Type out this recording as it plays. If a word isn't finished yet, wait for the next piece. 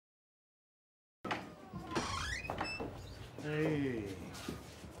Hey.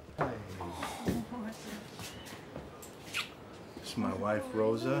 Hey. This is my wife,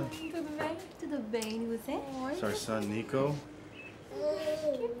 Rosa. Tudo bem? Tudo bem, e você? It's our son, Nico.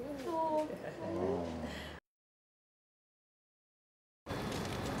 Que fofo. Oh.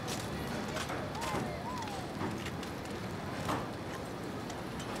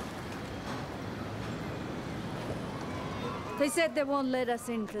 They said they won't let us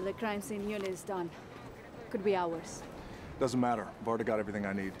in till the crime scene unit is done. Could be hours. Doesn't matter. I've already got everything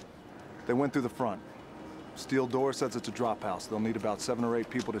I need. They went through the front. Steel door says it's a drop house. They'll need about 7 or 8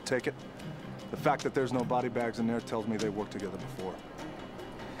 people to take it. The fact that there's no body bags in there tells me they worked together before.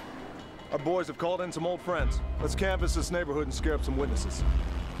 Our boys have called in some old friends. Let's canvass this neighborhood and scare up some witnesses.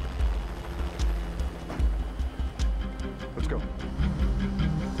 Let's go.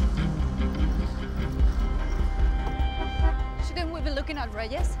 Shouldn't we be looking at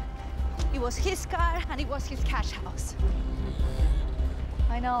Reyes? It was his car and it was his cash house.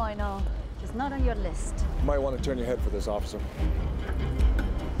 I know. It's not on your list. You might want to turn your head for this, officer.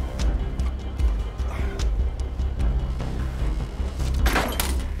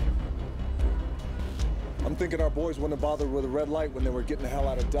 I'm thinking our boys wouldn't have bothered with a red light when they were getting the hell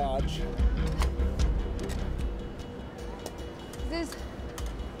out of Dodge. Is this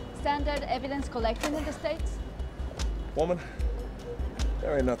standard evidence collecting in the States? Woman,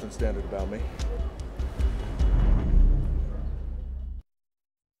 there ain't nothing standard about me.